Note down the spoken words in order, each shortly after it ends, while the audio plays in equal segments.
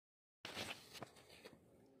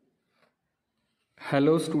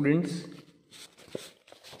Hello students,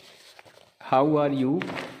 how are you?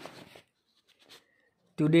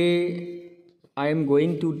 Today I am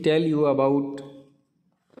going to tell you about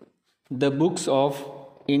the books of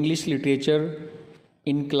English literature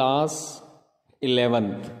in class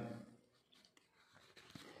 11th.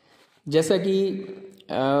 जैसा कि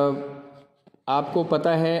आपको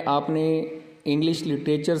पता है, आपने English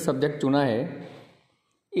literature subject चुना है।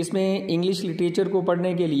 इसमें इंग्लिश लिटरेचर को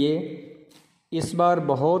पढ़ने के लिए इस बार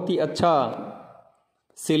बहुत ही अच्छा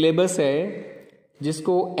सिलेबस है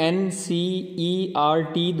जिसको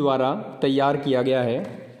NCERT द्वारा तैयार किया गया है।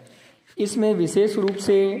 इसमें विशेष रूप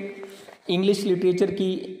से इंग्लिश लिटरेचर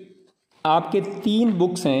की आपके 3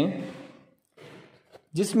 बुक्स हैं,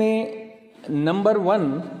 जिसमें नंबर 1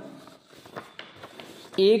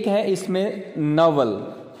 एक है इसमें नॉवल,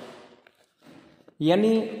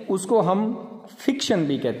 यानी उसको हम फिक्शन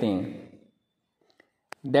भी कहते हैं।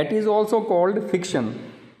 That is also called fiction.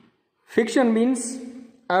 Fiction means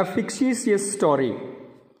a fictitious story.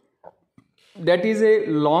 That is a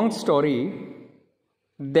long story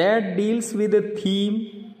that deals with a theme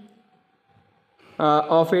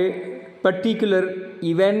of a particular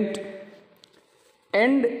event.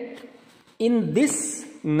 And in this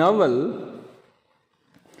novel,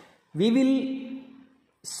 we will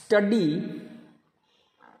study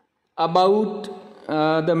about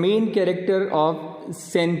the main character of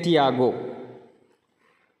Santiago.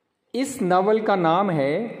 इस novel का नाम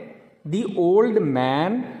है the old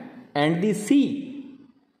man and the C,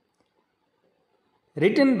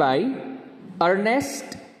 written by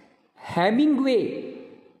Ernest Hemingway.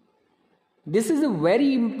 This is a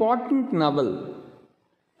very important novel,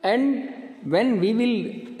 and when we will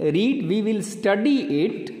read, we will study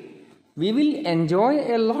it, we will enjoy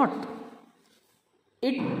a lot.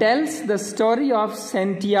 It tells the story of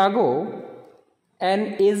Santiago, an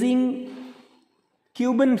aging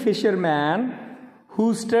Cuban fisherman who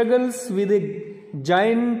struggles with a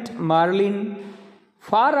giant marlin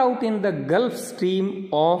far out in the Gulf Stream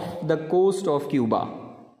of the coast of Cuba.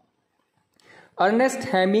 Ernest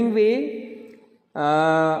Hemingway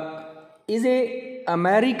is a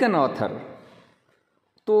American author.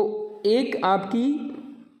 तो एक आपकी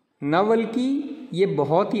novel की ये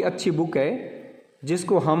बहुत ही अच्छी book है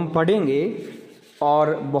जिसको हम पढ़ेंगे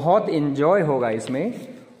और बहुत इन्जॉय होगा इसमें।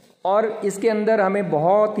 और इसके अंदर हमें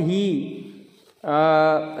बहुत ही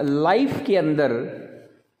लाइफ के अंदर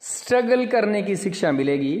स्ट्रगल करने की शिक्षा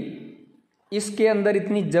मिलेगी। इसके अंदर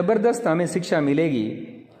इतनी ज़बरदस्त हमें शिक्षा मिलेगी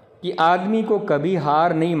कि आदमी को कभी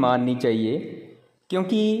हार नहीं माननी चाहिए,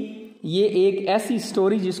 क्योंकि ये एक ऐसी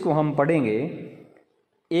स्टोरी जिसको हम पढ़ेंगे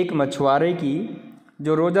एक मछुआरे की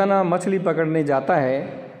जो रोज़ाना मछली पकड़ने जाता है।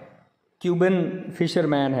 क्यूबन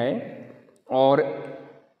फिशरमैन है और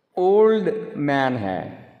ओल्ड मैन है,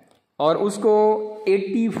 और उसको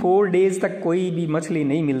 84 डेज तक कोई भी मछली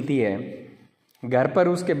नहीं मिलती है। घर पर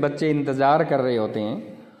उसके बच्चे इंतज़ार कर रहे होते हैं।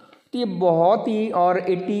 तो ये बहुत ही, और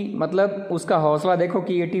 80 मतलब उसका हौसला देखो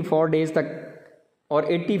कि 84 डेज तक, और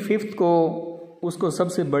 85th को उसको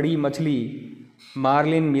सबसे बड़ी मछली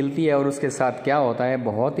मार्लिन मिलती है। और उसके साथ क्या होता है,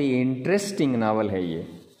 बहुत ही इंटरेस्टिंग नावल है ये,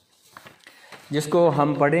 जिसको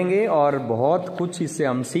हम पढ़ेंगे और बहुत कुछ इससे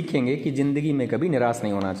हम सीखेंगे कि ज़िंदगी में कभी निराश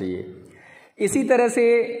नहीं होना चाहिए। इसी तरह से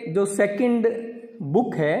जो सेकंड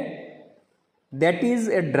बुक है, that is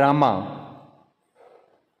a drama,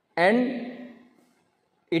 and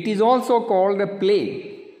it is also called a play.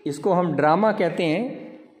 इसको हम ड्रामा कहते हैं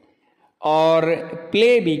और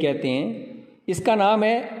प्ले भी कहते हैं। इसका नाम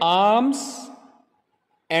है arms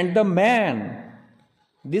and the man.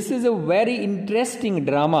 This is a very interesting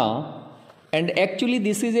drama, and actually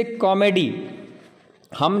this is a comedy.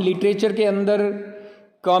 हम लिटरेचर के अंदर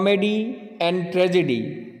कॉमेडी एंड ट्रेजेडी,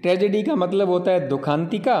 ट्रेजेडी का मतलब होता है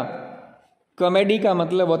दुखांतिका, कॉमेडी का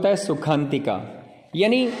मतलब होता है सुखांतिका।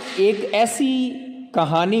 यानी एक ऐसी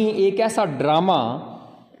कहानी, एक ऐसा ड्रामा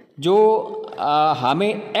जो हमें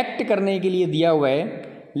एक्ट करने के लिए दिया हुआ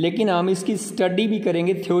है, लेकिन हम इसकी स्टडी भी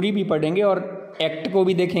करेंगे, थ्योरी भी पढ़ेंगे और एक्ट को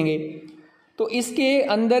भी देखेंगे। तो इसके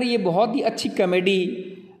अंदर ये बहुत ही अच्छी comedy,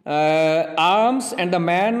 arms and the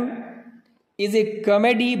man is a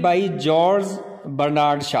comedy by George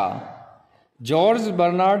Bernard Shaw. George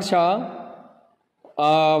Bernard Shaw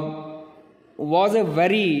was a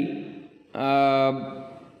very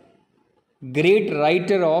great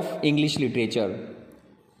writer of English literature.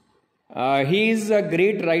 He is a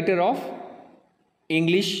great writer of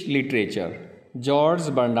English literature,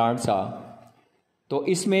 George Bernard Shaw. तो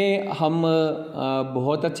इसमें हम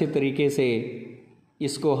बहुत अच्छे तरीके से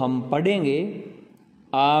इसको हम पढ़ेंगे।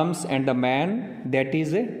 Arms and the Man, that is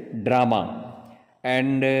a drama.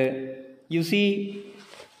 And you see,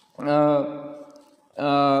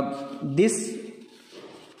 this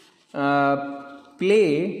play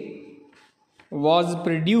was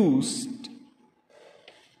produced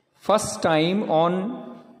first time on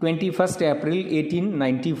 21st April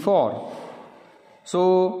 1894. So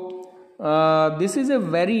this is a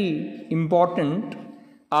very important.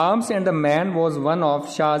 Arms and the Man was one of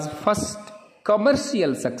Shah's first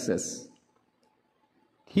commercial success.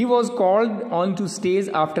 He was called onto stage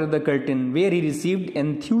after the curtain, where he received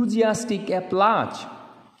enthusiastic applause.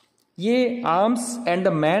 ये Arms and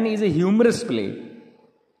the Man is a humorous play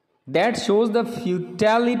that shows the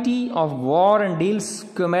futility of war and deals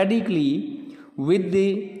comedically with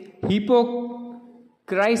the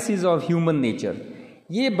hypocrisy of human nature.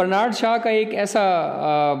 ये Bernard Shaw का एक ऐसा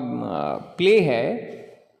play है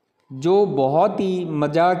जो बहुत ही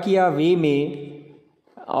मजाकिया वे में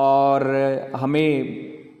और हमें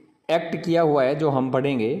एक्ट किया हुआ है, जो हम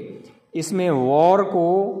पढ़ेंगे। इसमें वॉर को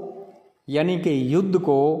यानी कि युद्ध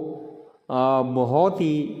को बहुत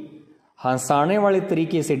ही हंसाने वाले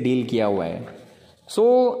तरीके से डील किया हुआ है। So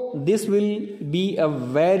this will be a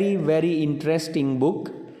very very interesting book,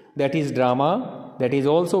 that is drama, that is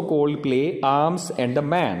also called play Arms and the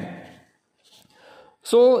Man.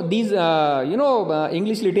 So these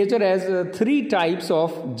English literature has three types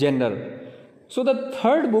of genre. So the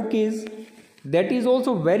third book is, that is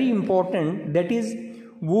also very important, that is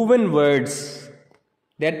woven words.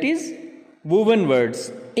 That is woven words.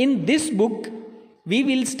 In this book we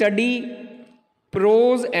will study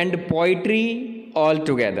prose and poetry all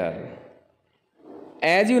together.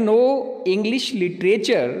 As you know, English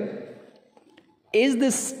literature is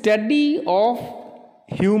the study of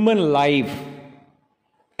human life,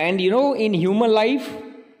 and in human life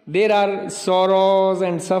there are sorrows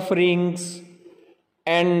and sufferings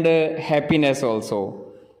and happiness also.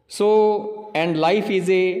 So, and life is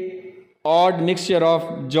a odd mixture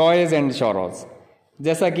of joys and sorrows.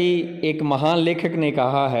 जैसा कि एक महान लेखक ने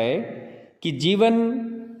कहा है कि जीवन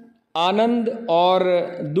आनंद और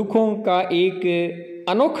दुखों का एक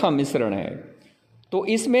अनोखा मिश्रण है। तो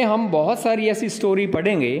इसमें हम बहुत सारी ऐसी स्टोरी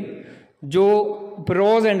पढ़ेंगे जो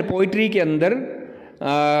प्रोज एंड पोइट्री के अंदर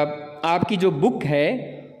आपकी जो बुक है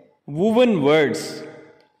वूवन वर्ड्स,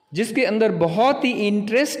 जिसके अंदर बहुत ही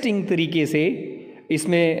इंटरेस्टिंग तरीके से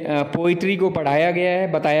इसमें पोइट्री को पढ़ाया गया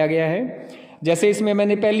है, बताया गया है। जैसे इसमें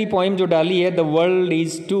मैंने पहली पोइम जो डाली है, the world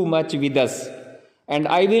is too much with us, and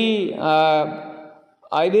I will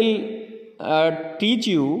teach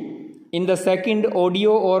you in the second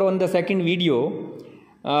audio or on the second video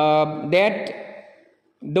that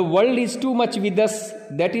the world is too much with us.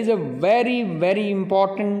 That is a very very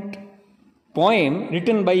important poem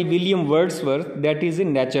written by William Wordsworth, that is a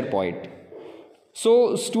nature poet. So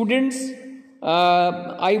students,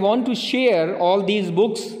 I want to share all these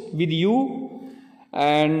books with you,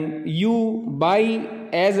 and you buy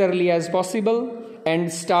as early as possible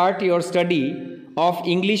and start your study of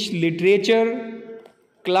English literature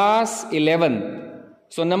class 11.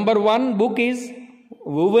 So number 1 book is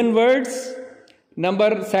Woven Words, number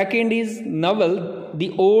 2 is novel The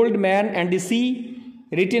Old Man and the Sea,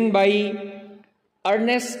 written by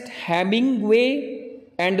Ernest Hemingway,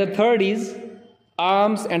 and the 3rd is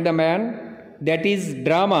Arms and the Man, that is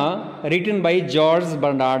drama written by George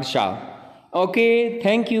Bernard Shaw. Okay,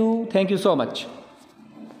 thank you so much.